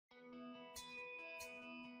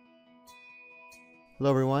Hello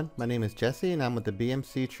everyone, my name is Jesse and I'm with the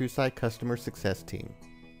BMC TrueSight Customer Success Team.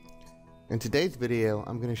 In today's video,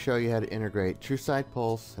 I'm going to show you how to integrate TrueSight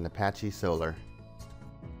Pulse and Apache Solr.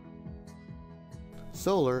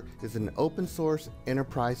 Solr is an open source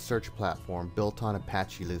enterprise search platform built on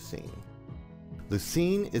Apache Lucene.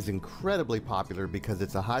 Lucene is incredibly popular because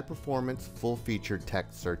it's a high-performance, full-featured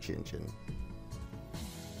text search engine.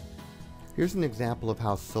 Here's an example of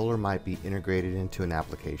how Solr might be integrated into an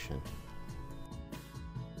application.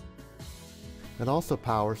 It also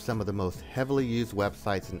powers some of the most heavily used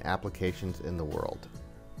websites and applications in the world.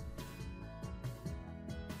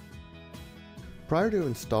 Prior to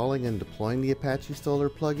installing and deploying the Apache Solr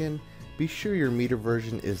plugin, be sure your meter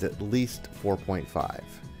version is at least 4.5.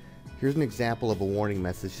 Here's an example of a warning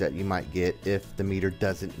message that you might get if the meter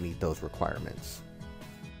doesn't meet those requirements.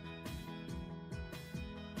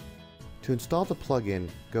 To install the plugin,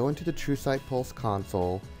 go into the TrueSight Pulse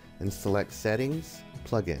console and select Settings,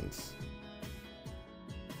 Plugins.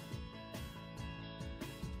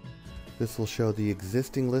 This will show the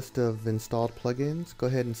existing list of installed plugins. Go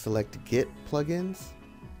ahead and select Get Plugins.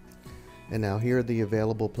 And now here are the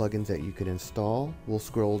available plugins that you can install. We'll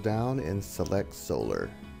scroll down and select Solr.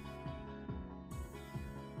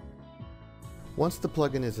 Once the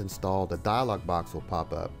plugin is installed, a dialog box will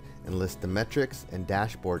pop up and list the metrics and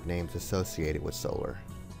dashboard names associated with Solr.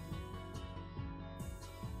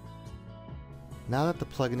 Now that the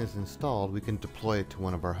plugin is installed, we can deploy it to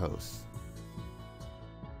one of our hosts.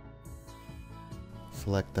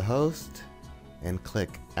 Select the host and click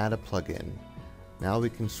Add a Plugin. Now we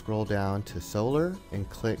can scroll down to Solr and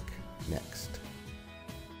click Next.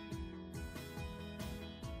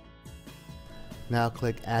 Now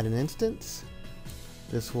click Add an Instance.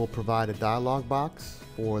 This will provide a dialog box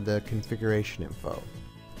for the configuration info.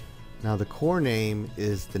 Now the core name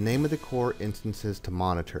is the name of the core instances to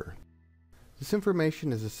monitor. This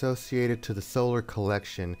information is associated to the Solr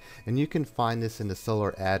collection, and you can find this in the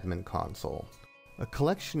Solr admin console. A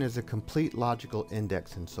collection is a complete logical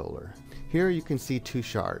index in Solr. Here you can see two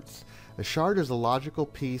shards. A shard is a logical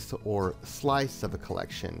piece or slice of a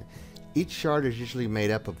collection. Each shard is usually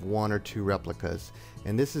made up of one or two replicas,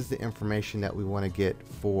 and this is the information that we want to get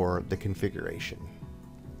for the configuration.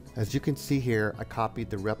 As you can see here, I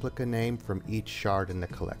copied the replica name from each shard in the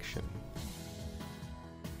collection.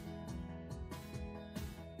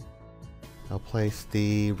 I'll place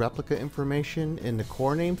the replica information in the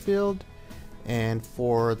core name field, and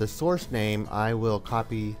for the source name I will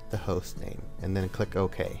copy the host name and then click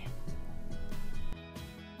OK.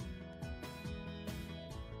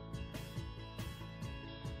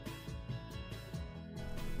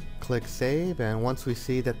 Click Save, and once we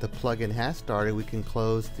see that the plugin has started, we can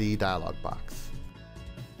close the dialog box.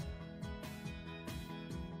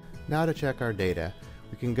 Now to check our data,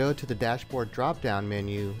 we can go to the dashboard drop-down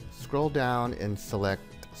menu, scroll down and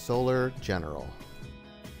select Solr General.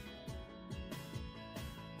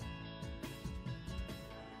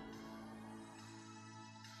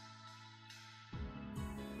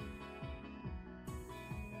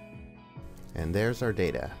 And there's our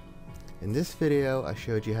data. In this video, I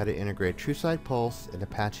showed you how to integrate TrueSight Pulse and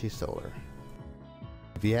Apache Solr.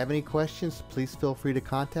 If you have any questions, please feel free to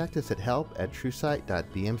contact us at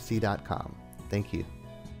help@truesight.bmc.com. Thank you.